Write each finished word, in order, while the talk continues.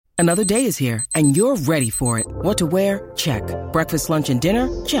Another day is here, and you're ready for it. What to wear? Check. Breakfast, lunch, and dinner?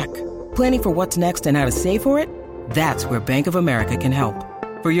 Check. Planning for what's next and how to save for it? That's where Bank of America can help.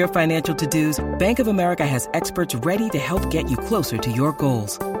 For your financial to-dos, Bank of America has experts ready to help get you closer to your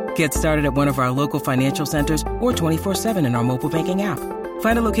goals. Get started at one of our local financial centers or 24/7 in our mobile banking app.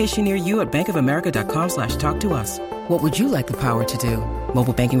 Find a location near you at bankofamerica.com/talktous. What would you like the power to do?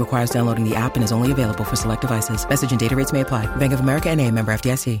 Mobile banking requires downloading the app and is only available for select devices. Message and data rates may apply. Bank of America N.A., member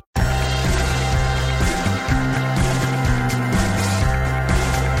FDIC.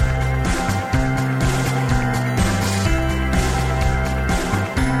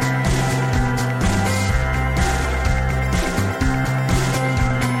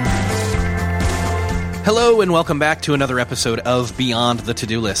 Hello and welcome back to another episode of Beyond the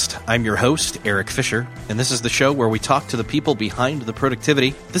To-Do List. I'm your host, Eric Fisher, and this is the show where we talk to the people behind the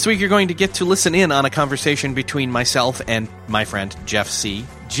productivity. This week you're going to get to listen in on a conversation between myself and my friend, Jeff Sieh.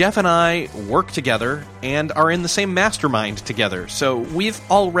 Jeff and I work together and are in the same mastermind together, so we've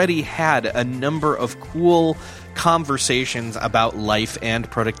already had a number of cool conversations about life and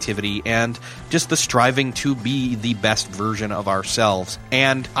productivity and just the striving to be the best version of ourselves.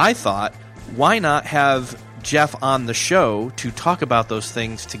 And I thought, why not have Jeff on the show to talk about those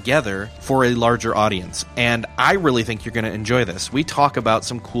things together for a larger audience? And I really think you're going to enjoy this. We talk about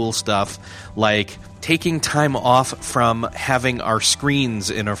some cool stuff like taking time off from having our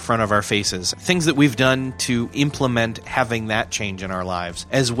screens in front of our faces, things that we've done to implement having that change in our lives,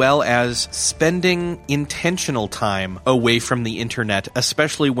 as well as spending intentional time away from the internet,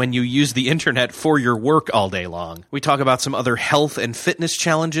 especially when you use the internet for your work all day long. We talk about some other health and fitness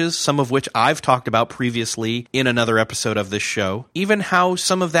challenges, some of which I've talked about previously in another episode of this show, even how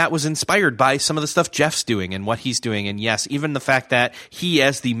some of that was inspired by some of the stuff Jeff's doing and what he's doing, and yes, even the fact that he,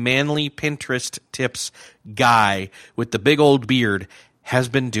 as the manly Pinterest tips guy with the big old beard, has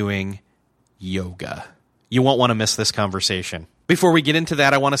been doing yoga. You won't want to miss this conversation. Before we get into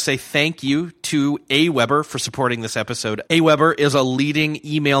that, I want to say thank you to Aweber for supporting this episode. Aweber is a leading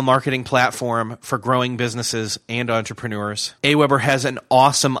email marketing platform for growing businesses and entrepreneurs. Aweber has an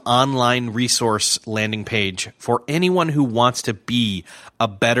awesome online resource landing page for anyone who wants to be a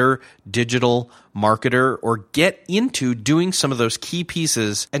better digital marketer or get into doing some of those key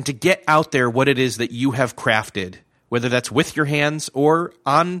pieces and to get out there what it is that you have crafted, whether that's with your hands or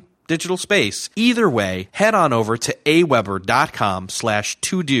on digital space. Either way, head on over to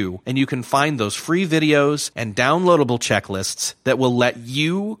aweber.com/todo and you can find those free videos and downloadable checklists that will let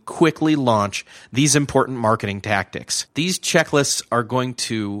you quickly launch these important marketing tactics. These checklists are going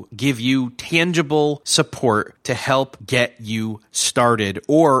to give you tangible support to help get you started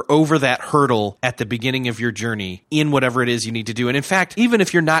or over that hurdle at the beginning of your journey in whatever it is you need to do. And in fact, even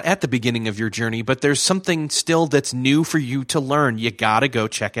if you're not at the beginning of your journey, but there's something still that's new for you to learn, you gotta go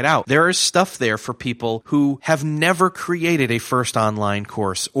check it out. There is stuff there for people who have never created a first online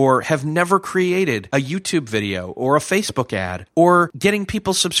course or have never created a YouTube video or a Facebook ad or getting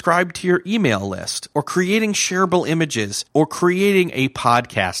people subscribed to your email list or creating shareable images or creating a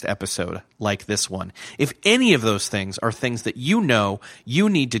podcast episode like this one. If any of those things are things that you know you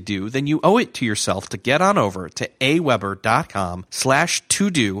need to do, then you owe it to yourself to get on over to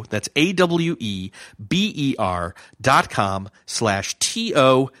aweber.com/todo. That's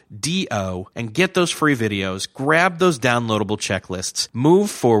aweber.com/TODO and get those free videos, grab those downloadable checklists, move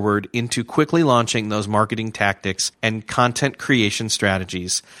forward into quickly launching those marketing tactics and content creation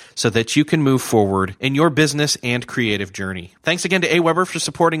strategies so that you can move forward in your business and creative journey. Thanks again to Aweber for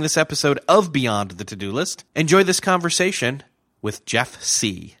supporting this episode of Beyond the To-Do List. Enjoy this conversation with Jeff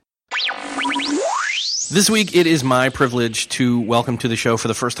Sieh. This week, it is my privilege to welcome to the show for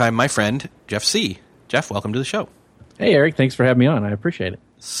the first time my friend, Jeff Sieh. Jeff, welcome to the show. Hey, Eric. Thanks for having me on. I appreciate it.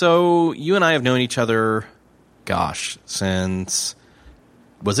 So, you and I have known each other, since,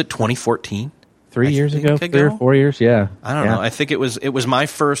 was it 2014? 3 years ago? 3 or 4 years, yeah. I don't know. I think it was my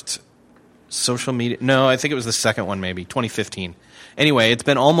first social media. No, I think it was the second one, maybe, 2015. Anyway, it's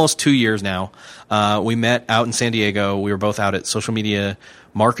been almost 2 years now. We met out in San Diego. We were both out at Social Media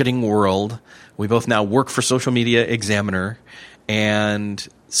Marketing World. We both now work for Social Media Examiner. And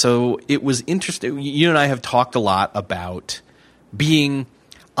so it was interesting. You and I have talked a lot about being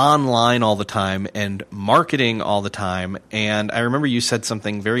online all the time and marketing all the time. And I remember you said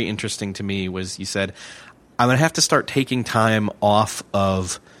something very interesting to me was you said, I'm going to have to start taking time off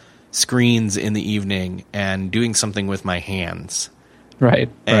of screens in the evening and doing something with my hands.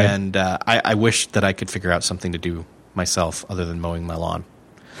 Right. And I wish that I could figure out something to do myself other than mowing my lawn.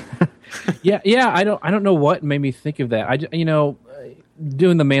 Yeah. I don't know what made me think of that.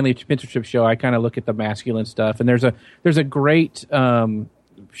 Doing the Manly Mentorship show, I kind of look at the masculine stuff, and there's a great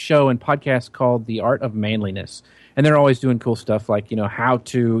show and podcast called The Art of Manliness, and they're always doing cool stuff like how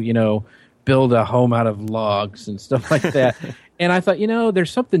to build a home out of logs and stuff like that. And I thought,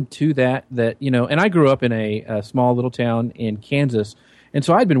 there's something to that, and I grew up in a small little town in Kansas. And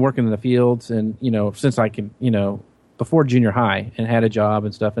so I'd been working in the fields and, since I could, before junior high and had a job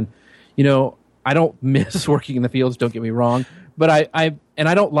and stuff. And, I don't miss working in the fields, don't get me wrong, but I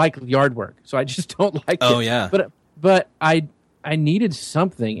don't like yard work. So I just don't like it. Oh, yeah. But I needed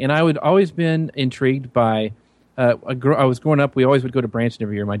something, and I would always been intrigued by, I was growing up, we always would go to Branson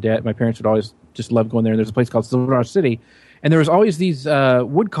every year. My parents would always just love going there. And there's a place called Silver City. And there was always these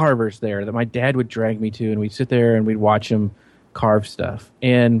wood carvers there that my dad would drag me to, and we'd sit there and we'd watch them carve stuff.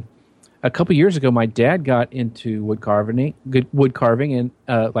 And a couple years ago, my dad got into wood carving and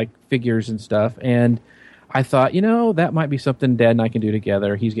like figures and stuff. And I thought, that might be something Dad and I can do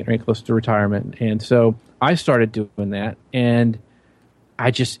together. He's getting very close to retirement. And so I started doing that. And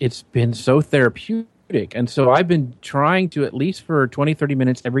it's been so therapeutic. And so I've been trying to, at least for 20, 30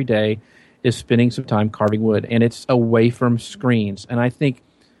 minutes every day, is spending some time carving wood. And it's away from screens. And I think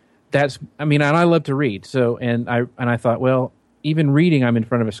and I love to read. So, and I thought, well, even reading, I'm in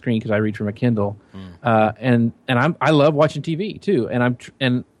front of a screen because I read from a Kindle. And I love watching TV too.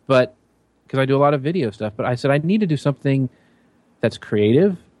 But because I do a lot of video stuff, but I said I need to do something that's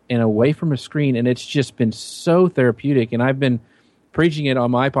creative and away from a screen. And it's just been so therapeutic. And I've been preaching it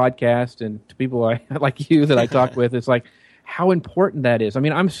on my podcast and to people like you that I talk with. It's like how important that is. I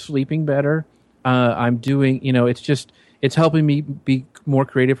mean, I'm sleeping better. I'm doing, it's helping me be more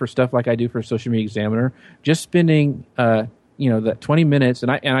creative for stuff like I do for Social Media Examiner. Just spending, that 20 minutes,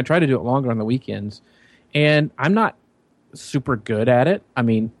 and I try to do it longer on the weekends. And I'm not super good at it. I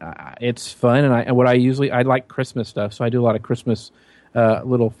mean, it's fun, and I like Christmas stuff, so I do a lot of Christmas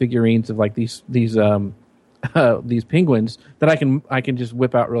little figurines of like these penguins that I can just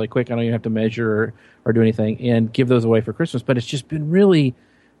whip out really quick. I don't even have to measure or do anything, and give those away for Christmas. But it's just been really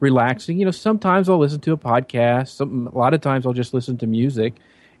relaxing. Sometimes I'll listen to a podcast. A lot of times I'll just listen to music.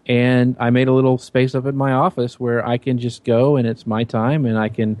 And I made a little space up in my office where I can just go, and it's my time, and I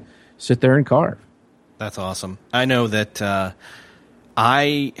can sit there and carve. That's awesome. I know that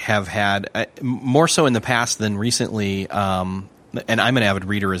I have had, more so in the past than recently, and I'm an avid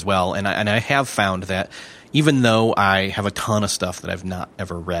reader as well, and I have found that even though I have a ton of stuff that I've not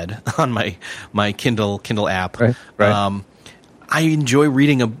ever read on my Kindle app, right. I enjoy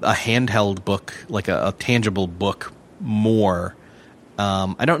reading a handheld book, like a tangible book, more.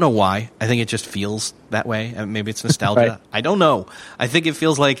 I don't know why. I think it just feels that way. Maybe it's nostalgia. Right. I don't know. I think it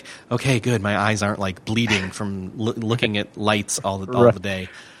feels like, okay, good. My eyes aren't like bleeding from looking at lights all the day.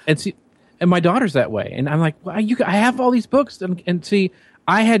 And my daughter's that way. And I'm like, well, I have all these books. And see,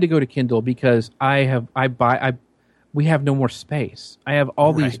 I had to go to Kindle because we have no more space. I have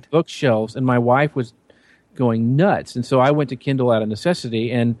all these bookshelves, and my wife was going nuts. And so I went to Kindle out of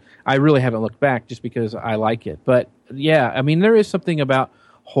necessity, and I really haven't looked back just because I like it. But yeah, I mean, there is something about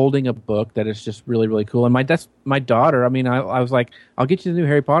holding a book that is just really, really cool. And that's my daughter. I mean, I was like, I'll get you the new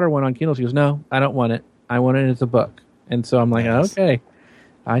Harry Potter one on Kindle. She goes, no, I don't want it. I want it as a book. And so I'm like, okay,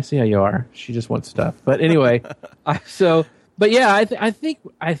 I see how you are. She just wants stuff. But anyway, I think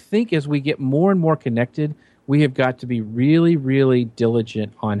as we get more and more connected, we have got to be really, really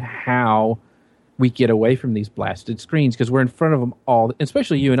diligent on how we get away from these blasted screens, because we're in front of them all,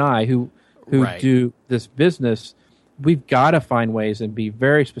 especially you and I who do this business. We've got to find ways and be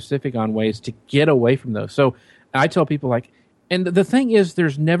very specific on ways to get away from those. So I tell people, like, and the thing is,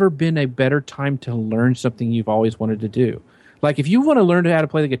 there's never been a better time to learn something you've always wanted to do. Like, if you want to learn how to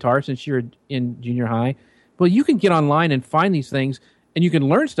play the guitar since you're in junior high, well, you can get online and find these things, and you can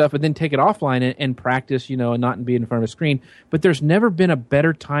learn stuff and then take it offline and practice, and not be in front of a screen. But there's never been a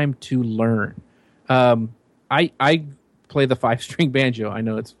better time to learn. I play the 5-string banjo. I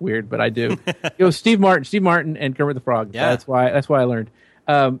know it's weird, but I do. Steve Martin and Kermit the Frog. Yeah. That's why I learned.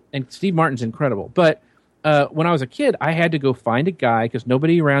 And Steve Martin's incredible. But when I was a kid, I had to go find a guy because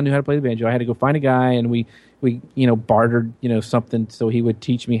nobody around knew how to play the banjo. I had to go find a guy, and we bartered something so he would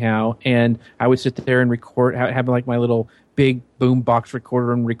teach me how. And I would sit there and record, have like my little big boom box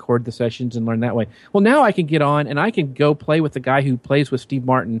recorder and record the sessions and learn that way. Well, now I can get on and I can go play with the guy who plays with Steve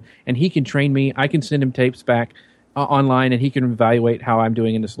Martin, and he can train me. I can send him tapes back online, and he can evaluate how I'm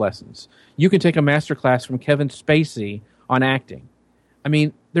doing in his lessons. You can take a master class from Kevin Spacey on acting. I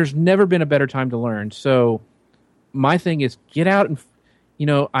mean, there's never been a better time to learn. So my thing is, get out and,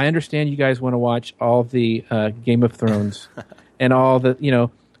 I understand you guys want to watch all the Game of Thrones and all the,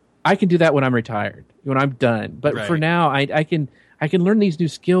 I can do that when I'm retired, when I'm done. But for now, I can learn these new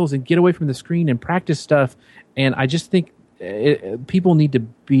skills and get away from the screen and practice stuff. And I just think people need to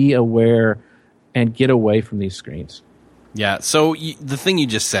be aware and get away from these screens. Yeah. So the thing you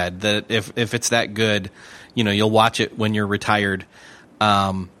just said, that if it's that good, you'll watch it when you're retired.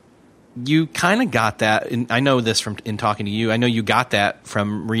 You kind of got that. And I know this from in talking to you. I know you got that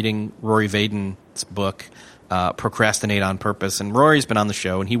from reading Rory Vaden's book, Procrastinate on Purpose. And Rory's been on the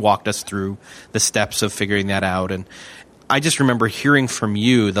show, and he walked us through the steps of figuring that out. And I just remember hearing from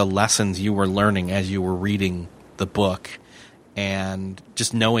you the lessons you were learning as you were reading the book, and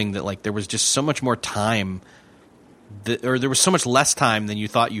just knowing that there was just so much more time, or there was so much less time than you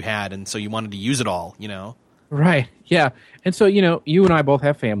thought you had, and so you wanted to use it all. Right. Yeah. And so, you and I both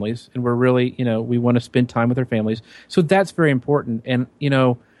have families, and we're really, we want to spend time with our families. So that's very important. And,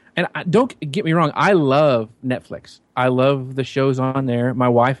 and don't get me wrong, I love Netflix. I love the shows on there. My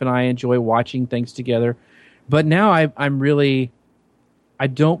wife and I enjoy watching things together. But now I think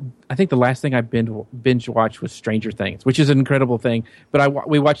the last thing I binge watched was Stranger Things, which is an incredible thing. But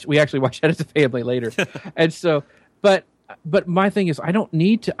we actually watched that as a family later. And so, but my thing is,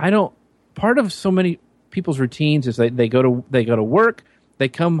 part of so many people's routines is they go to work, they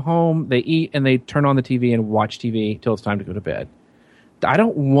come home, they eat, and they turn on the TV and watch TV till it's time to go to bed. I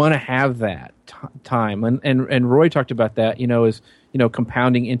don't want to have that time. And Roy talked about that, is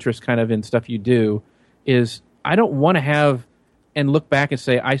compounding interest kind of in stuff you do, is I don't want to have and look back and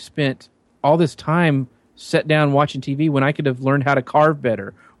say I spent all this time set down watching TV when I could have learned how to carve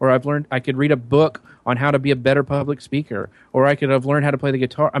better, or I could read a book on how to be a better public speaker, or I could have learned how to play the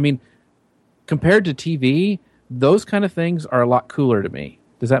guitar. I mean, compared to TV, those kind of things are a lot cooler to me.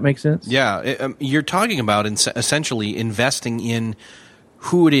 Does that make sense? Yeah. You're talking about essentially investing in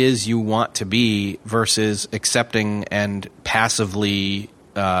who it is you want to be versus accepting and passively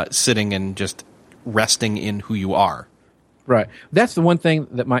sitting and just resting in who you are. Right. That's the one thing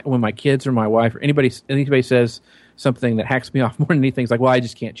that when my kids or my wife or anybody says something that hacks me off more than anything, it's like, well, I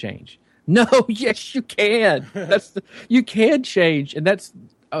just can't change. No, yes, you can. You can change, and that's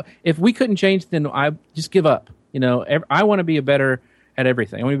if we couldn't change, then I just give up. I want to be better at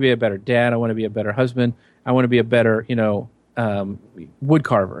everything. I want to be a better dad. I want to be a better husband. I want to be a better, wood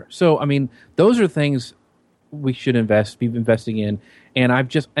carver. So, I mean, those are things we should be investing in. And I'm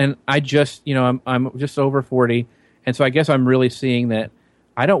just over 40. And so I guess I'm really seeing that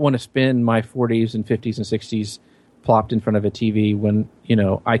I don't want to spend my 40s and 50s and 60s plopped in front of a TV when,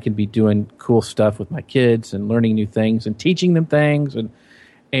 I can be doing cool stuff with my kids and learning new things and teaching them things.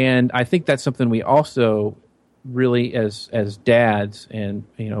 And I think that's something we also really, as dads and,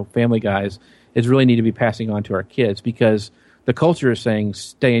 family guys, is really need to be passing on to our kids, because the culture is saying,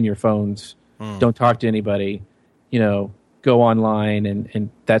 stay in your phones, don't talk to anybody, go online, and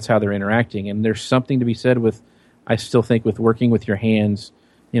that's how they're interacting. And there's something to be said with, I still think, with working with your hands,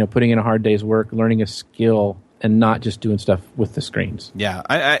 putting in a hard day's work, learning a skill, and not just doing stuff with the screens. Yeah.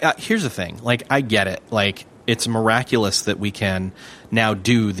 I here's the thing. I get it. It's miraculous that we can now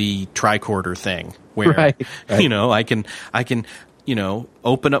do the tricorder thing where, right. I can,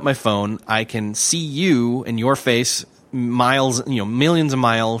 open up my phone. I can see you and your face miles, millions of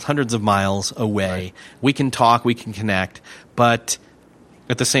miles, hundreds of miles away. Right. We can talk, we can connect, but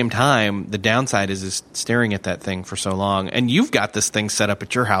at the same time, the downside is staring at that thing for so long. And you've got this thing set up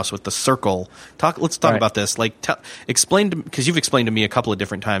at your house with the circle. Let's talk about this. Because you've explained to me a couple of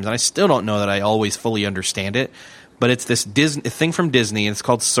different times, and I still don't know that I always fully understand it. But it's this thing from Disney, and it's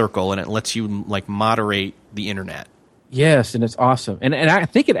called Circle, and it lets you moderate the internet. Yes, and it's awesome. And I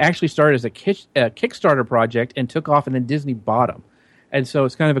think it actually started as a Kickstarter project and took off, and then Disney bought them. And so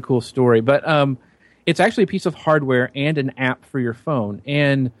it's kind of a cool story. But it's actually a piece of hardware and an app for your phone.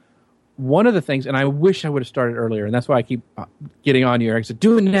 And one of the things, and I wish I would have started earlier, and that's why I keep getting on you, Eric. So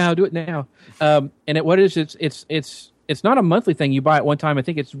do it now. It's not a monthly thing. You buy it one time. I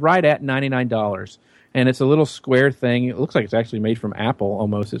think it's right at $99. And it's a little square thing. It looks like it's actually made from Apple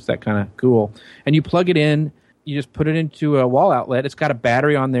almost. It's that kind of cool. And you plug it in. You just put it into a wall outlet. It's got a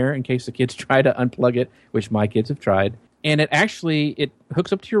battery on there in case the kids try to unplug it, which my kids have tried. And it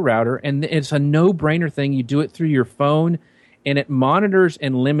hooks up to your router, and it's a no-brainer thing. You do it through your phone, and it monitors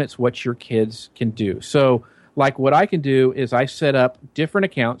and limits what your kids can do. So, what I can do is I set up different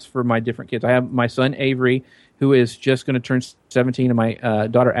accounts for my different kids. I have my son, Avery, who is just going to turn 17, and my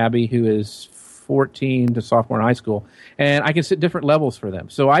daughter, Abby, who is 14 to sophomore in high school. And I can set different levels for them.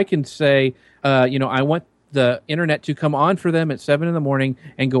 So I can say, I want the internet to come on for them at 7 in the morning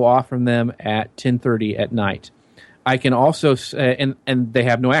and go off from them at 10:30 at night. I can also say, and they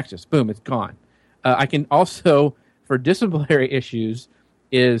have no access. Boom, it's gone. I can also, for disciplinary issues,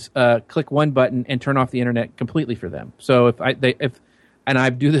 is click one button and turn off the internet completely for them. So and I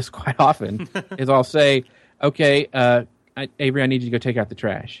do this quite often, is I'll say, okay, Avery, I need you to go take out the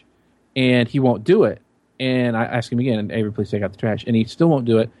trash. And he won't do it. And I ask him again, Avery, please take out the trash. And he still won't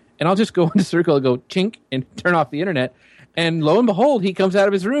do it. And I'll just go into Circle and go chink and turn off the internet. And lo and behold, he comes out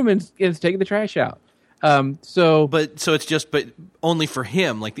of his room and is taking the trash out. So only for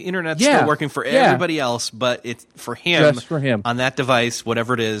him. Like the internet's still working for everybody else, but it's for him. Just for him. On that device,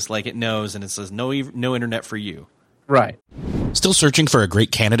 whatever it is, like it knows, and it says no internet for you. Right. Still searching for a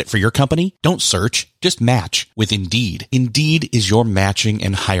great candidate for your company? Don't search, just match with Indeed. Indeed is your matching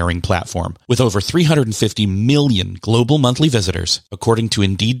and hiring platform with over 350 million global monthly visitors, according to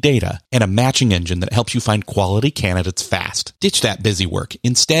Indeed data, and a matching engine that helps you find quality candidates fast. Ditch that busy work.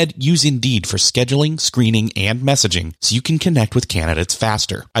 Instead, use Indeed for scheduling, screening, and messaging so you can connect with candidates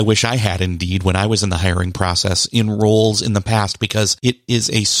faster. I wish I had Indeed when I was in the hiring process in roles in the past because it is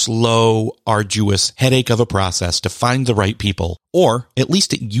a slow, arduous headache of a process to find the right people. Or, at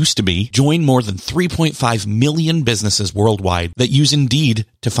least it used to be, join more than 3.5 million businesses worldwide that use Indeed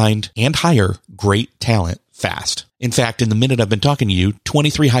to find and hire great talent fast. In fact, in the minute I've been talking to you,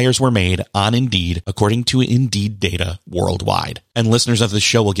 23 hires were made on Indeed, according to Indeed data worldwide. And listeners of the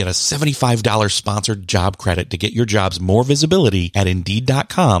show will get a $75 sponsored job credit to get your jobs more visibility at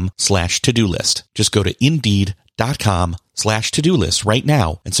Indeed.com/to-do list. Just go to Indeed.com/to-do list right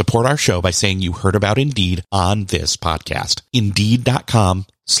now and support our show by saying you heard about Indeed on this podcast.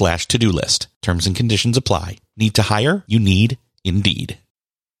 Indeed.com/to-do list. Terms and conditions apply. Need to hire? You need Indeed.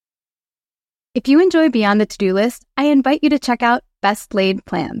 If you enjoy Beyond the To-Do List, I invite you to check out Best Laid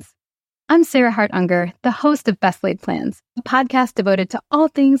Plans. I'm Sarah Hart Unger, the host of Best Laid Plans, a podcast devoted to all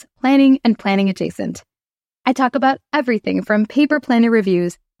things planning and planning adjacent. I talk about everything from paper planner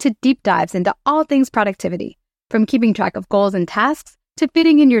reviews to deep dives into all things productivity, from keeping track of goals and tasks to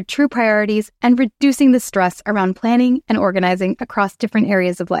fitting in your true priorities and reducing the stress around planning and organizing across different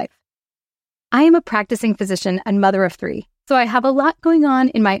areas of life. I am a practicing physician and mother of 3, so I have a lot going on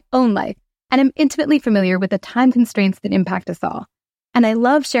in my own life and am intimately familiar with the time constraints that impact us all. And I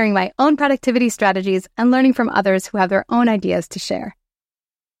love sharing my own productivity strategies and learning from others who have their own ideas to share.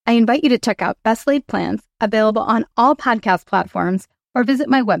 I invite you to check out Best Laid Plans, available on all podcast platforms, or visit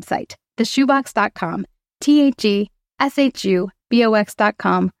my website, theshoebox.com,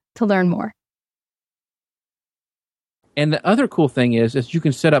 THESHUBOX.com, to learn more. And the other cool thing is you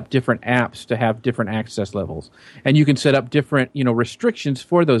can set up different apps to have different access levels, and you can set up different, restrictions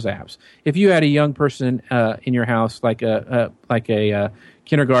for those apps. If you had a young person in your house, like a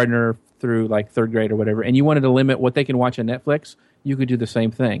kindergartner through like third grade or whatever, and you wanted to limit what they can watch on Netflix, you could do the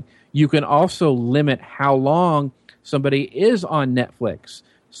same thing. You can also limit how long somebody is on Netflix.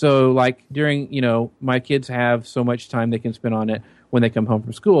 So, like during, my kids have so much time they can spend on it when they come home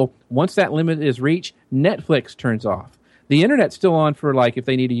from school. Once that limit is reached, Netflix turns off. The internet's still on for like if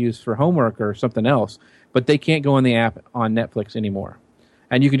they need to use for homework or something else, but they can't go on the app on Netflix anymore.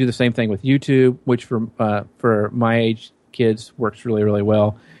 And you can do the same thing with YouTube, which for my age kids works really, really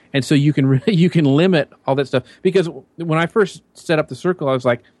well. And so you can limit all that stuff, because when I first set up the Circle, I was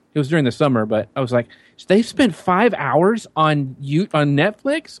like, it was during the summer, but I was like, they spent 5 hours on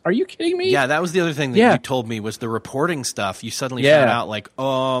Netflix? Are you kidding me? Yeah, that was the other thing that you told me was the reporting stuff. You suddenly found out like,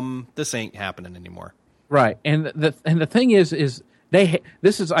 this ain't happening anymore. Right. And the thing is I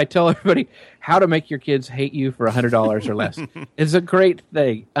tell everybody how to make your kids hate you for $100 or less. It's a great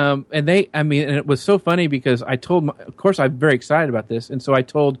thing. And it was so funny because of course I'm very excited about this. And so I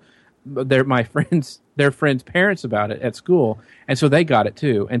told their friends' parents about it at school. And so they got it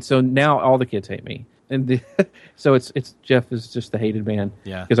too. And so now all the kids hate me. And so it's Jeff is just the hated man.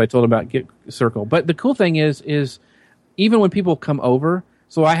 Yeah. Because I told him about Get Circle. But the cool thing is even when people come over,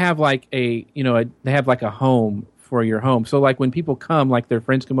 so I have like they have like a home for your home. So like when people come, like their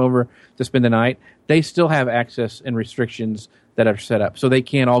friends come over to spend the night, they still have access and restrictions that are set up. So they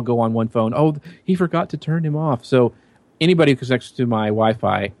can't all go on one phone. Oh, he forgot to turn him off. So anybody who connects to my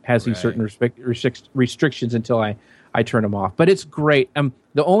Wi-Fi has these certain restrictions until I turn them off. But it's great.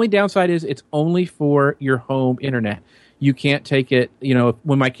 The only downside is it's only for your home internet. You can't take it,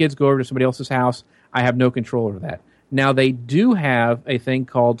 when my kids go over to somebody else's house, I have no control over that. Now, they do have a thing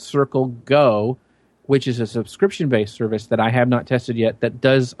called Circle Go, which is a subscription-based service that I have not tested yet that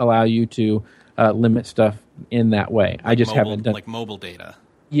does allow you to limit stuff in that way. I just haven't done... Like mobile data.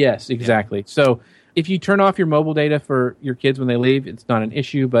 Yes, exactly. Yeah. So if you turn off your mobile data for your kids when they leave, it's not an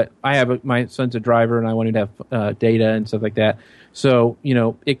issue, but my son's a driver, and I want him to have data and stuff like that. So,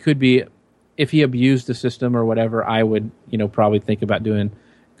 it could be, if he abused the system or whatever, I would, probably think about doing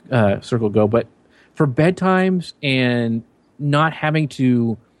Circle Go. But for bedtimes and not having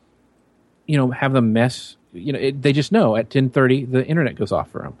to, have them mess, they just know at 10:30 the internet goes off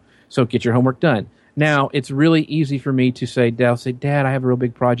for them. So get your homework done. Now, it's really easy for me to say, I'll say, Dad, I have a real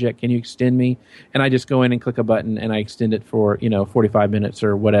big project. Can you extend me? And I just go in and click a button and I extend it for, 45 minutes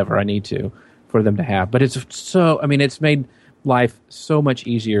or whatever I need to for them to have. But it's made life so much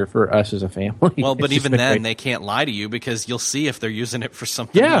easier for us as a family. Well, but even then, they can't lie to you because you'll see if they're using it for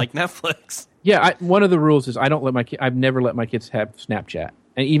something like Netflix. Yeah, one of the rules is I've never let my kids have Snapchat.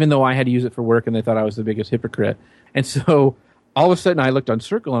 And even though I had to use it for work and they thought I was the biggest hypocrite. And so all of a sudden I looked on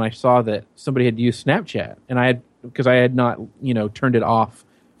Circle and I saw that somebody had used Snapchat and because I had not, turned it off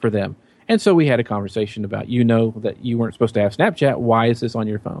for them. And so we had a conversation about, that you weren't supposed to have Snapchat. Why is this on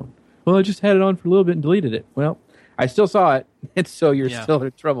your phone? Well, I just had it on for a little bit and deleted it. Well, I still saw it. And so you're still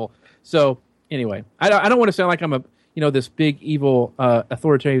in trouble. So anyway, I don't want to sound like I'm this big evil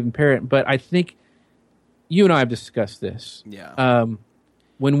authoritarian parent, but I think you and I have discussed this. Yeah.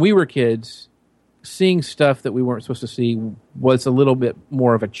 When we were kids, seeing stuff that we weren't supposed to see was a little bit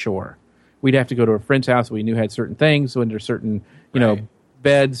more of a chore. We'd have to go to a friend's house we knew had certain things under certain,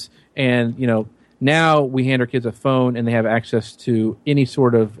 beds. And, now we hand our kids a phone and they have access to any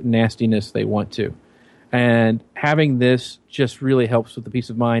sort of nastiness they want to. And having this just really helps with the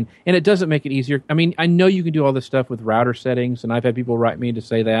peace of mind. And it doesn't make it easier. I mean, I know you can do all this stuff with router settings, and I've had people write me to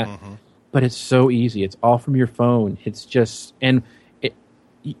say that. Mm-hmm. But it's so easy. It's all from your phone. It's just...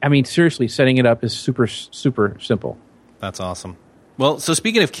 seriously, setting it up is super, super simple. That's awesome. Well, so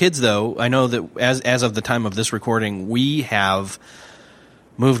speaking of kids, though, I know that as of the time of this recording, we have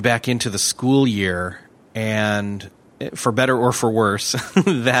moved back into the school year, and for better or for worse,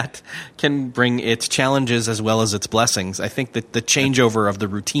 that can bring its challenges as well as its blessings. I think that the changeover of the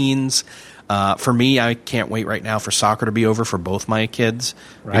routines, for me, I can't wait right now for soccer to be over for both my kids.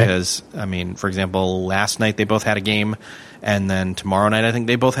 Right. Because, for example, last night they both had a game. And then tomorrow night, I think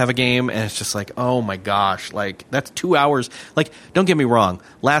they both have a game. And it's just like, oh, my gosh. Like, that's 2 hours. Like, don't get me wrong.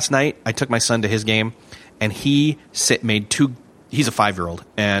 Last night, I took my son to his game. And he made two – he's a 5-year-old.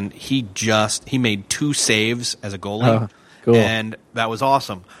 And he made 2 saves as a goalie. Cool. And that was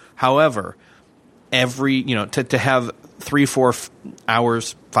awesome. However, to have 3-4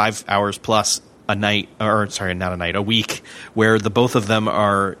 hours, 5 hours plus a week where the both of them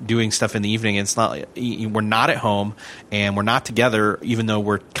are doing stuff in the evening. And it's not, we're not at home and we're not together, even though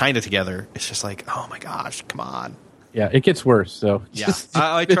we're kind of together. It's just like, oh my gosh, come on. Yeah, it gets worse. So yeah,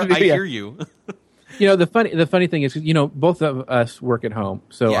 I hear you. The funny thing is, both of us work at home.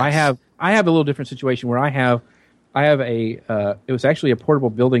 So yes. I have a little different situation where I have it was actually a portable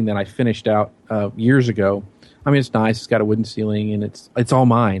building that I finished out years ago. It's nice. It's got a wooden ceiling, and it's all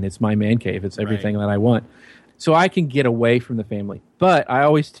mine. It's my man cave. It's everything that I want. So I can get away from the family. But I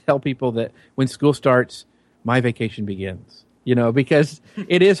always tell people that when school starts, my vacation begins. Because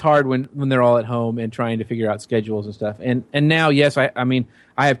it is hard when they're all at home and trying to figure out schedules and stuff. And now, yes, I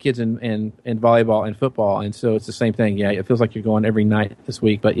have kids in volleyball and football, and so it's the same thing. Yeah, it feels like you're going every night this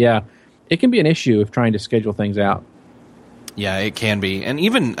week. But yeah, it can be an issue of trying to schedule things out. Yeah, it can be. And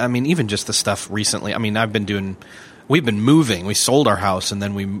even just the stuff recently. We've been moving. We sold our house and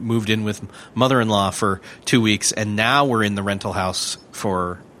then we moved in with mother-in-law for 2 weeks. And now we're in the rental house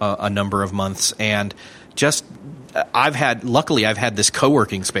for a number of months. And luckily I've had this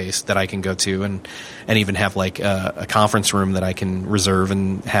co-working space that I can go to and even have like a conference room that I can reserve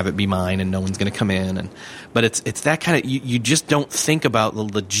and have it be mine and no one's going to come in. But it's that kind of, you just don't think about the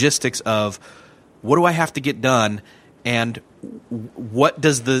logistics of what do I have to get done. And what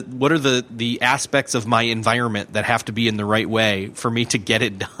are the aspects of my environment that have to be in the right way for me to get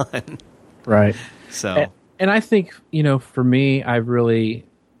it done? Right. So, and I think, for me, I've learned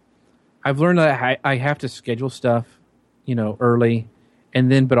that I have to schedule stuff, early,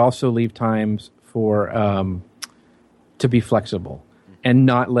 but also leave times for to be flexible and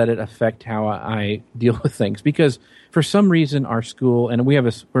not let it affect how I deal with things. Because for some reason, our school, and we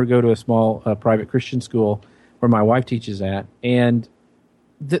go to a small private Christian school where my wife teaches at, and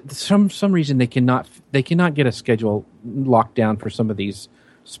some reason they cannot get a schedule locked down for some of these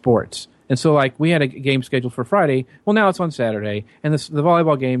sports. And so, like, we had a game scheduled for Friday. Well, now it's on Saturday, and the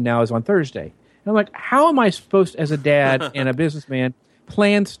volleyball game now is on Thursday. And I'm like, how am I supposed, as a dad and a businessman,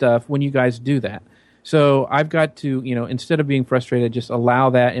 plan stuff when you guys do that? So I've got to, instead of being frustrated, just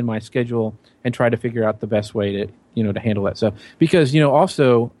allow that in my schedule and try to figure out the best way to, to handle that stuff. Because,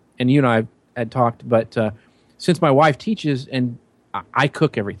 also, and you and I had talked, but since my wife teaches and I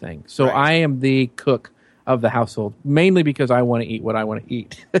cook everything, so right. I am the cook of the household, mainly because I want to eat what I want to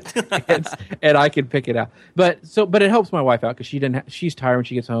eat, and I can pick it out. But it helps my wife out because she's tired when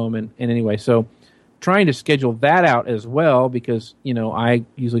she gets home, and anyway, so trying to schedule that out as well because I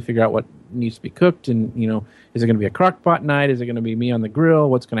usually figure out what needs to be cooked, and is it going to be a crock pot night? Is it going to be me on the grill?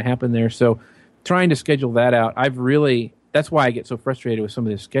 What's going to happen there? So trying to schedule that out, that's why I get so frustrated with some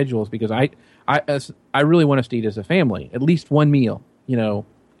of the schedules, because I really want us to eat as a family, at least one meal,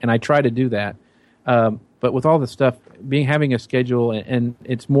 and I try to do that. But with all the stuff, having a schedule, and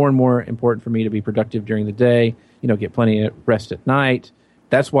it's more and more important for me to be productive during the day, get plenty of rest at night.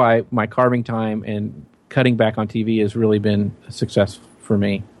 That's why my carving time and cutting back on TV has really been a success for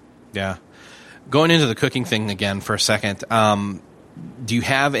me. Yeah. Going into the cooking thing again for a second, do you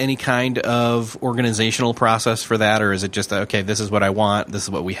have any kind of organizational process for that, or is it just, okay, this is what I want, this is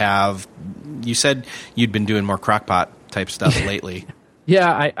what we have? You said you'd been doing more crockpot type stuff lately.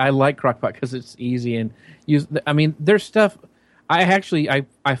 Yeah, I like crockpot because it's easy and there's stuff.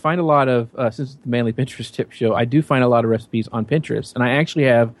 I find a lot of since it's the Manly Pinterest Tip Show, I do find a lot of recipes on Pinterest, and I actually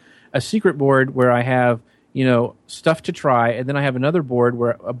have a secret board where I have stuff to try, and then I have another board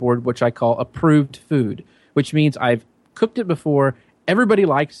which I call approved food, which means I've cooked it before, everybody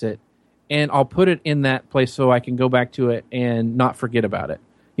likes it, and I'll put it in that place so I can go back to it and not forget about it.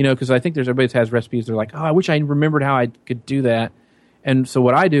 Because I think everybody has recipes. They're like, oh, I wish I remembered how I could do that. And so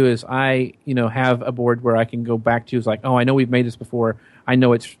what I do is I, have a board where I can go back to. It's like, oh, I know we've made this before. I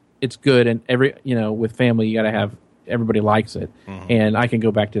know it's good. And with family, you got to have everybody likes it, and I can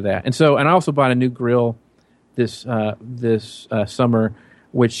go back to that. And I also bought a new grill this summer,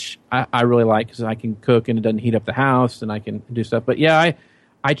 which I really like because I can cook and it doesn't heat up the house and I can do stuff. But yeah,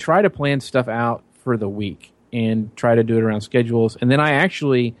 I try to plan stuff out for the week and try to do it around schedules. And then I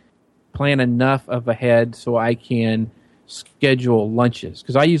actually plan enough of ahead so I can schedule lunches,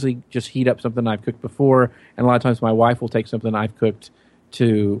 because I usually just heat up something I've cooked before, and a lot of times my wife will take something I've cooked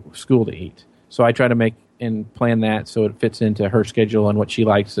to school to eat. So I try to make and plan that so it fits into her schedule and what she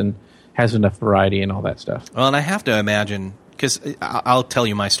likes and has enough variety and all that stuff. Well, and I have to imagine, because I'll tell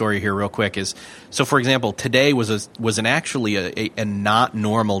you my story here real quick, so for example, today was actually a not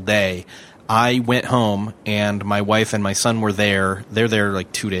normal day. I went home and my wife and my son were there. They're there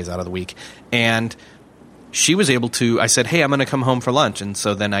like 2 days out of the week, and she was able to, I said, hey, I'm going to come home for lunch. And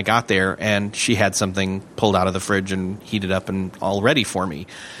so then I got there and she had something pulled out of the fridge and heated up and all ready for me.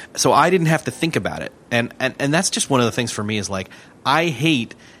 So I didn't have to think about it. And that's just one of the things for me is like, I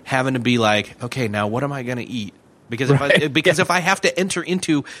hate having to be like, okay, now what am I going to eat? Because if I have to enter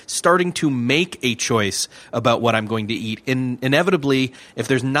into starting to make a choice about what I'm going to eat, inevitably, if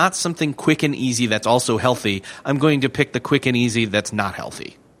there's not something quick and easy that's also healthy, I'm going to pick the quick and easy that's not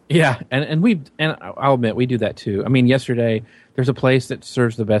healthy. Yeah, and I'll admit we do that too. I mean, yesterday there's a place that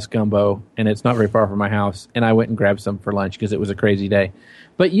serves the best gumbo, and it's not very far from my house, and I went and grabbed some for lunch because it was a crazy day.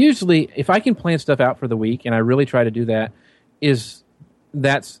 But usually, if I can plan stuff out for the week, and I really try to do that,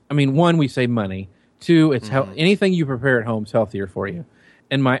 one, we save money. Two, it's anything you prepare at home is healthier for you,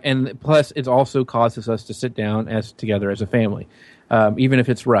 and plus it also causes us to sit down together as a family, even if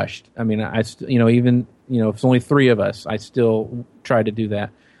it's rushed. I mean, if it's only 3 of us, I still try to do that.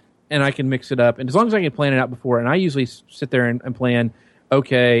 And I can mix it up. And as long as I can plan it out before, and I usually sit there and plan,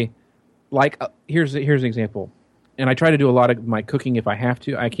 okay, like here's an example. And I try to do a lot of my cooking if I have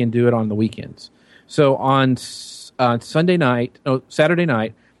to. I can do it on the weekends. So on Saturday night,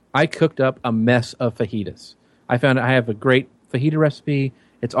 I cooked up a mess of fajitas. I found I have a great fajita recipe.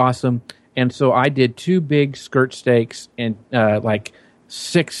 It's awesome. And so I did 2 big skirt steaks and like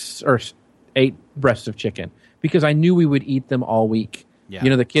 6 or 8 breasts of chicken because I knew we would eat them all week.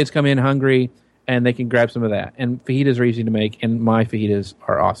 Yeah. The kids come in hungry, and they can grab some of that. And fajitas are easy to make, and my fajitas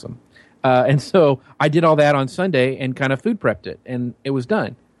are awesome. And so I did all that on Sunday and kind of food prepped it, and it was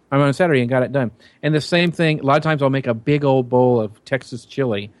done. I'm on Saturday and got it done. And the same thing, a lot of times I'll make a big old bowl of Texas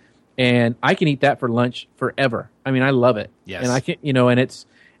chili, and I can eat that for lunch forever. I mean, I love it. Yes. And I can,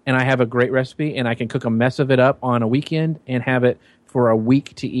 and I have a great recipe, and I can cook a mess of it up on a weekend and have it for a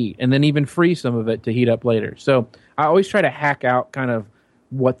week to eat, and then even freeze some of it to heat up later. So I always try to hack out kind of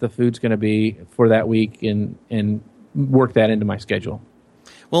what the food's going to be for that week and work that into my schedule.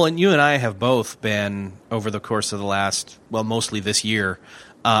 Well, and you and I have both been, over the course of the last, mostly this year,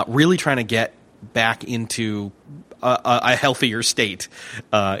 really trying to get back into a healthier state,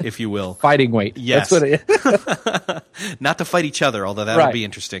 if you will. Fighting weight. Yes. That's what it is. Not to fight each other, although that would be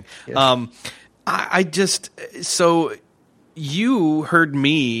interesting. Yes. So you heard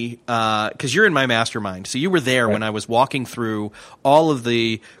me, because you're in my mastermind, so you were there when I was walking through all of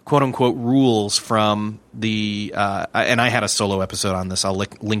the quote-unquote rules from the and I had a solo episode on this I'll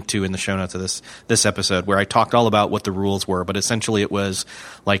link to in the show notes of this episode, where I talked all about what the rules were, but essentially it was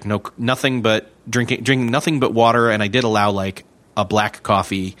like nothing but drinking nothing but water, and I did allow like a black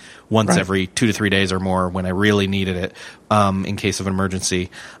coffee once Right. every 2 to 3 days or more when I really needed it, in case of an emergency.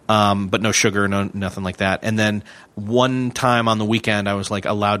 But no sugar, nothing like that. And then one time on the weekend, I was like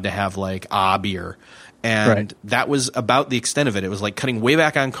allowed to have like beer. And Right. that was about the extent of it. It was like cutting way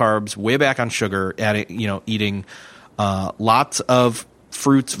back on carbs, way back on sugar, eating lots of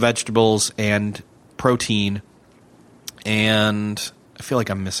fruits, vegetables, and protein. And I feel like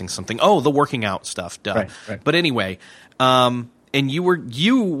I'm missing something. Oh, the working out stuff. Duh. Right. But anyway, and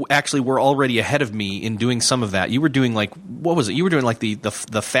you actually were already ahead of me in doing some of that. You were doing like, what was it? You were doing like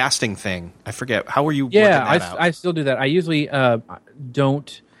the fasting thing. I forget. How were you? Yeah, working that out? I still do that. I usually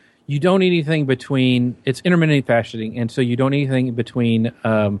don't. You don't eat anything between. It's intermittent fasting, and so you don't eat anything between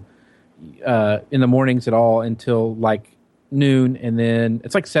in the mornings at all until like noon, and then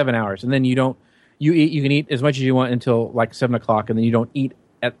it's like 7 hours, and then you don't. You can eat as much as you want until like 7 o'clock, and then you don't eat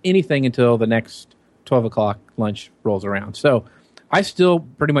at anything until the next 12 o'clock lunch rolls around. So I still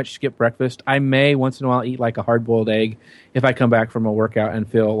pretty much skip breakfast. I may once in a while eat like a hard-boiled egg if I come back from a workout and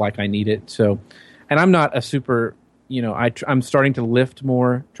feel like I need it. So, and I'm not a super, I'm starting to lift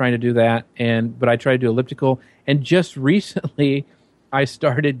more, trying to do that, but I try to do elliptical. And just recently, I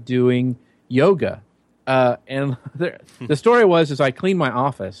started doing yoga. And the story is I cleaned my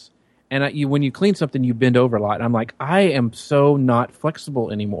office. And when you clean something, you bend over a lot. And I'm like, I am so not flexible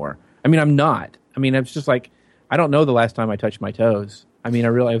anymore. I mean, I'm not. I mean, it's just like, I don't know the last time I touched my toes. I mean, I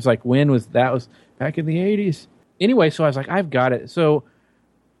was like, when was that? Was back in the 80s. Anyway, so I was like, I've got it. So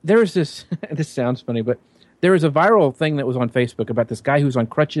there's this, this sounds funny, but there was a viral thing that was on Facebook about this guy who's on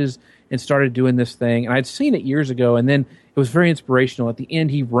crutches and started doing this thing. And I'd seen it years ago, and then it was very inspirational. At the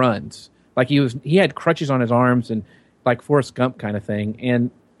end, he runs. Like he had crutches on his arms and like Forrest Gump kind of thing.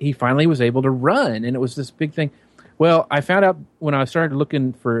 And he finally was able to run, and it was this big thing. Well, I found out when I started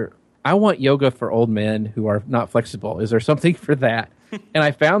looking I want yoga for old men who are not flexible. Is there something for that? And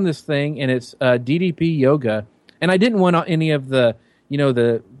I found this thing, and it's DDP yoga. And I didn't want any of the,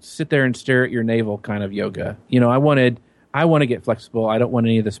 the sit there and stare at your navel kind of yoga. I want to get flexible. I don't want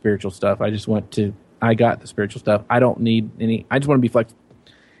any of the spiritual stuff. I got the spiritual stuff. I don't need any. I just want to be flexible.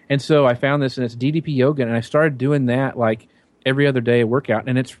 And so I found this, and it's DDP yoga, and I started doing that like every other day workout,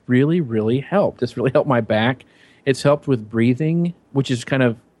 and it's really, really helped. It's really helped my back. It's helped with breathing, which is kind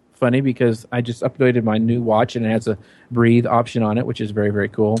of funny because I just updated my new watch, and it has a breathe option on it, which is very, very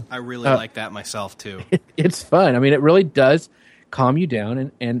cool. I really like that myself, too. It's fun. I mean, it really does calm you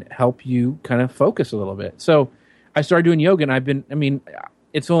down and help you kind of focus a little bit. So I started doing yoga, and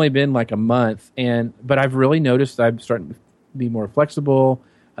it's only been like a month, but I've really noticed I'm starting to be more flexible.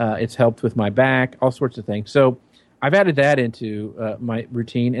 It's helped with my back, all sorts of things. So I've added that into my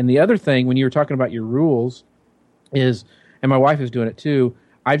routine. And the other thing, when you were talking about your rules, and my wife is doing it too,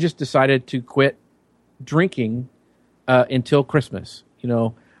 I've just decided to quit drinking until Christmas.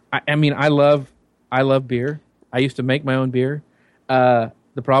 I love beer. I used to make my own beer. The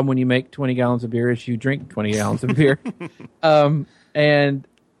problem when you make 20 gallons of beer is you drink 20 gallons of beer. And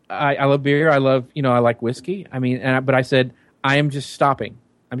I love beer. I like whiskey. But I said, I am just stopping.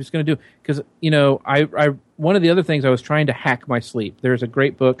 I'm just going to do, because, one of the other things I was trying to hack my sleep. There's a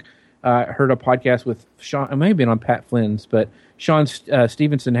great book. I heard a podcast with Sean. It may have been on Pat Flynn's, but Sean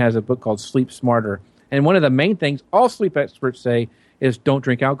Stevenson has a book called Sleep Smarter. And one of the main things all sleep experts say is don't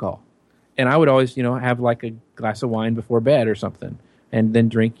drink alcohol. And I would always, have like a glass of wine before bed or something, and then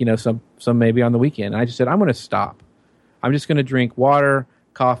drink, some maybe on the weekend. And I just said, I'm going to stop. I'm just going to drink water,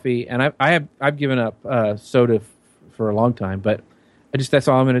 coffee, and I've given up soda for a long time, but that's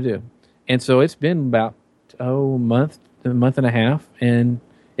all I'm going to do. And so it's been about a month and a half, and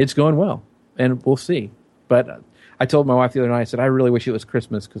it's going well, and we'll see. But I told my wife the other night, I said, I really wish it was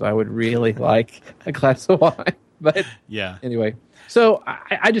Christmas because I would really like a glass of wine. But yeah, anyway, so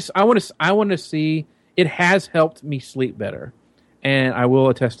I want to see. It has helped me sleep better, and I will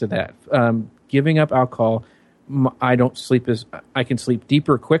attest to that. Giving up alcohol, I don't sleep I can sleep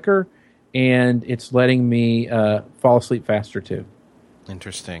deeper, quicker, and it's letting me fall asleep faster too.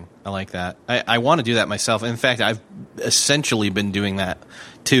 Interesting. I like that. I want to do that myself. In fact, I've essentially been doing that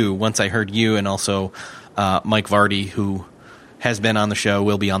too. Once I heard you, and also Mike Vardy, who has been on the show,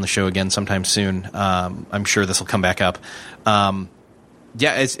 will be on the show again sometime soon. I'm sure this will come back up. And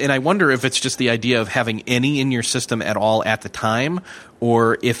I wonder if it's just the idea of having any in your system at all at the time,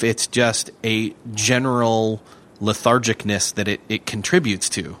 or if it's just a general lethargicness that it contributes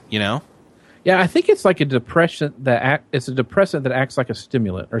to, Yeah, I think it's like a depressant it's a depressant that acts like a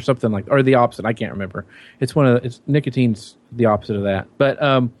stimulant or something or the opposite. I can't remember. It's nicotine's the opposite of that. But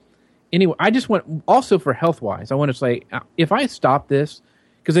anyway, I just want, also for health wise, I want to say if I stop this,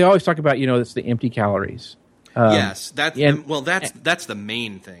 because they always talk about, it's the empty calories. Yes, that's the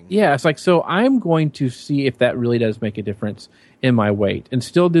main thing. Yeah, it's like, so I'm going to see if that really does make a difference in my weight and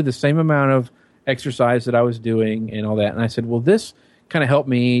still do the same amount of exercise that I was doing and all that. And I said, well, this kind of helped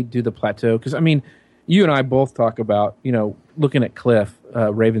me do the plateau. Because, I mean, you and I both talk about, looking at Cliff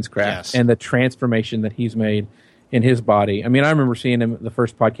Ravenscraft yes. and the transformation that he's made in his body. I mean, I remember seeing him the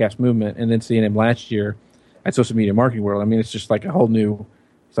first podcast movement and then seeing him last year at Social Media Marketing World. I mean, it's just like a whole new,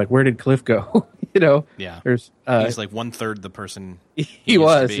 it's like, where did Cliff go? Yeah. There's he's like 1/3 the person he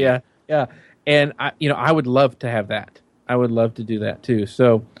was. Yeah. And I would love to have that. I would love to do that too.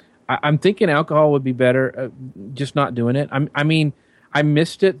 So I'm thinking alcohol would be better. Just not doing it. I mean, I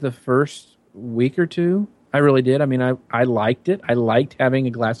missed it the first week or two. I really did. I mean, I liked it. I liked having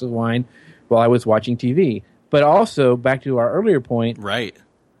a glass of wine while I was watching TV. But also, back to our earlier point, right?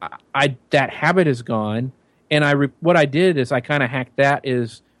 That habit is gone. And what I did is I kind of hacked that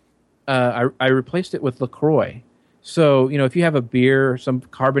is I replaced it with LaCroix. So, if you have a beer or some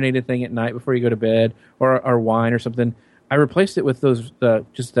carbonated thing at night before you go to bed or wine or something, I replaced it with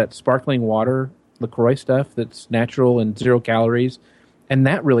just that sparkling water LaCroix stuff that's natural and 0 calories. And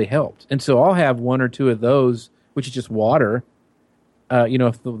that really helped. And so I'll have 1 or 2 of those, which is just water.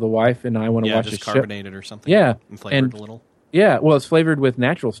 If the wife and I want to watch just a show. carbonated or something. Yeah. And flavored a little. Yeah. Well, it's flavored with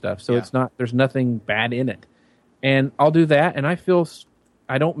natural stuff. So there's nothing bad in it. And I'll do that. And I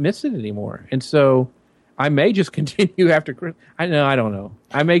don't miss it anymore. And so I may just continue after Christmas. I don't know.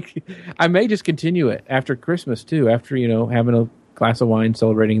 I may just continue it after Christmas too, after, having a glass of wine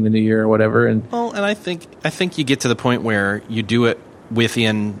celebrating the new year or whatever. And I think you get to the point where you do it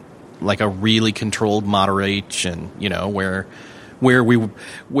within like a really controlled moderation, where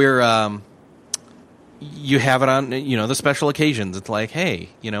you have it on, the special occasions. It's like, hey,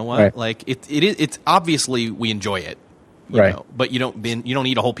 you know what? Right. Like it's obviously we enjoy it, right? But you don't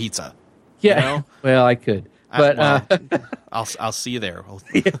eat a whole pizza. Yeah. Well, I could, but I'll see you there.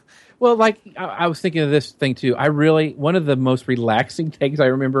 Yeah. Well, like I was thinking of this thing too. One of the most relaxing things I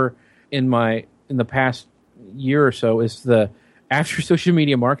remember in the past year or so is after Social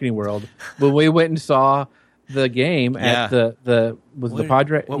Media Marketing World, when we went and saw the game at the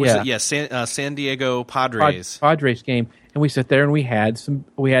Padres. What was it? Yeah, San Diego Padres. Padres game, and we sat there and we had some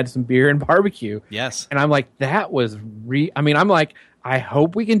beer and barbecue. Yes, and I'm like, that was I'm like, I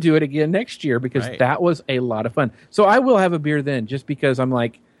hope we can do it again next year because that was a lot of fun. So I will have a beer then, just because I'm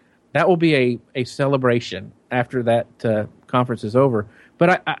like, that will be a celebration after that conference is over.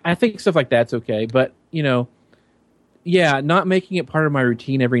 But I think stuff like that's okay. But not making it part of my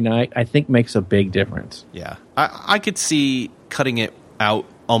routine every night, I think makes a big difference. Yeah. I could see cutting it out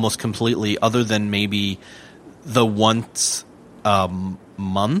almost completely, other than maybe the once a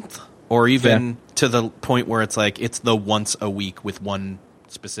month, or even to the point where it's like it's the once a week with one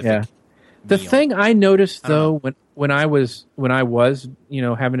specific The meal. Thing I noticed though when I was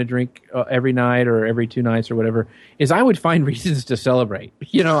having a drink every night or every 2 nights or whatever, is I would find reasons to celebrate.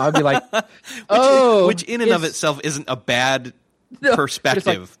 I'd be like, which in and of itself isn't a bad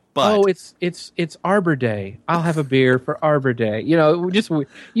perspective. But it's Arbor Day. I'll have a beer for Arbor Day.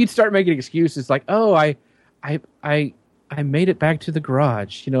 You'd start making excuses like, I made it back to the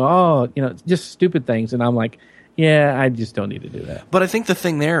garage. Just stupid things, and I'm like, yeah, I just don't need to do that. But I think the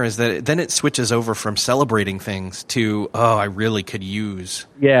thing there is that then it switches over from celebrating things to, I really could use.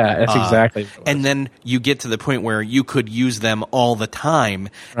 Yeah, that's exactly what it was. And then you get to the point where you could use them all the time.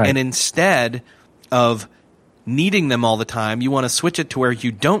 Right. And instead of needing them all the time, you want to switch it to where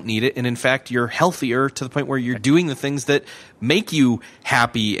you don't need it. And in fact, you're healthier to the point where you're doing the things that make you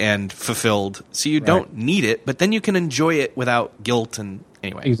happy and fulfilled. So you don't need it, but then you can enjoy it without guilt. And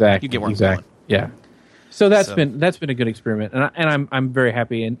anyway, exactly. You get where I'm going. Yeah. So that's been a good experiment, and I'm very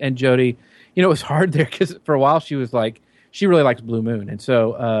happy. And Jody, it was hard there because for a while she was like, she really likes Blue Moon, and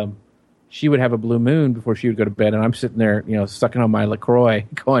so she would have a Blue Moon before she would go to bed, and I'm sitting there, sucking on my LaCroix,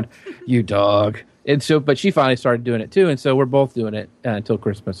 going, "You dog." And so, but she finally started doing it too, and so we're both doing it until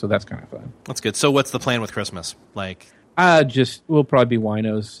Christmas. So that's kind of fun. That's good. So what's the plan with Christmas? Like, we'll probably be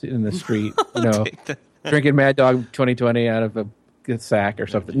winos in the street, drinking Mad Dog 2020 out of a good sack or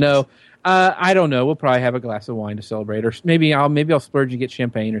something. No. I don't know. We'll probably have a glass of wine to celebrate, or maybe I'll splurge and get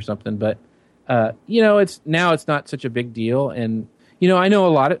champagne or something. But it's not such a big deal, and I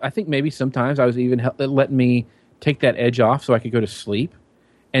know I think maybe sometimes I was even letting me take that edge off so I could go to sleep,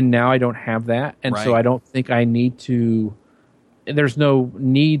 and now I don't have that, and so I don't think I need to. There's no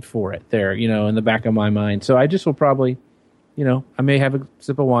need for it there, in the back of my mind. So I just will probably, I may have a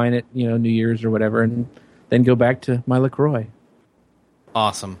sip of wine at New Year's or whatever, and then go back to my LaCroix.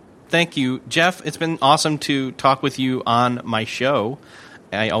 Awesome. Thank you, Jeff. It's been awesome to talk with you on my show.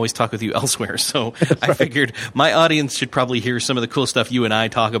 I always talk with you elsewhere. So I figured my audience should probably hear some of the cool stuff you and I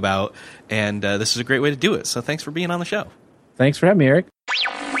talk about. And this is a great way to do it. So thanks for being on the show. Thanks for having me, Eric.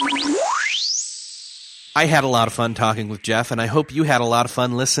 I had a lot of fun talking with Jeff, and I hope you had a lot of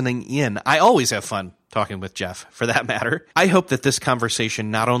fun listening in. I always have fun talking with Jeff, for that matter. I hope that this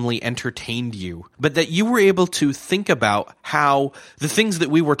conversation not only entertained you, but that you were able to think about how the things that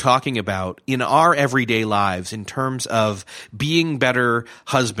we were talking about in our everyday lives in terms of being better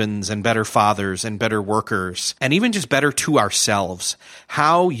husbands and better fathers and better workers, and even just better to ourselves,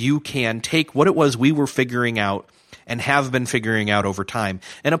 how you can take what it was we were figuring out and have been figuring out over time,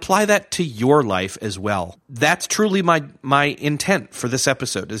 and apply that to your life as well. That's truly my intent for this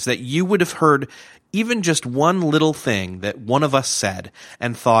episode, is that you would have heard even just one little thing that one of us said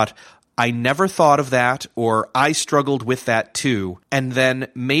and thought, I never thought of that, or I struggled with that too, and then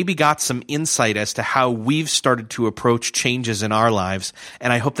maybe got some insight as to how we've started to approach changes in our lives,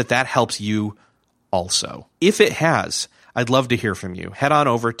 and I hope that that helps you also. If it has, I'd love to hear from you. Head on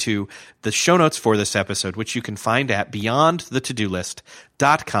over to the show notes for this episode, which you can find at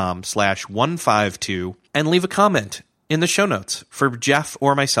beyondthetodolist.com/152, and leave a comment in the show notes for Jeff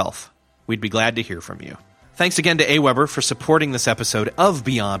or myself. We'd be glad to hear from you. Thanks again to AWeber for supporting this episode of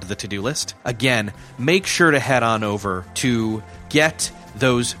Beyond the To-Do List. Again, make sure to head on over to get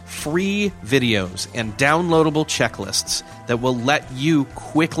those free videos and downloadable checklists that will let you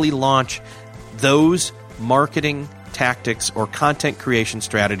quickly launch those marketing tactics or content creation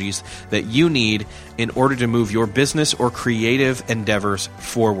strategies that you need in order to move your business or creative endeavors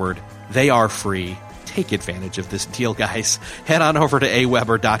forward. They are free. Take advantage of this deal, guys. Head on over to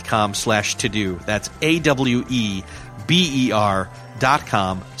aweber.com/to-do. That's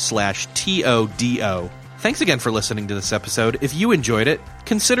AWEBER.com/TODO. Thanks again for listening to this episode. If you enjoyed it,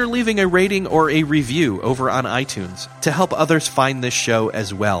 consider leaving a rating or a review over on iTunes to help others find this show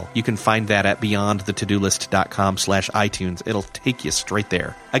as well. You can find that at beyondthetodolist.com/iTunes. It'll take you straight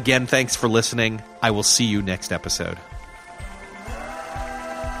there. Again, thanks for listening. I will see you next episode.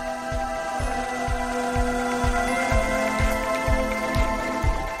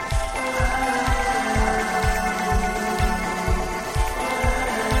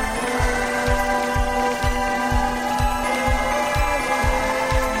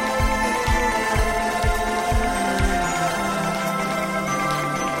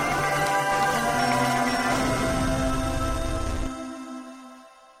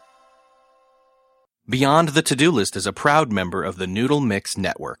 Beyond the To-Do List is a proud member of the Noodle Mix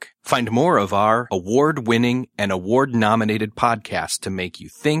Network. Find more of our award-winning and award-nominated podcasts to make you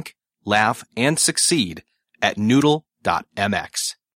think, laugh, and succeed at noodle.mx.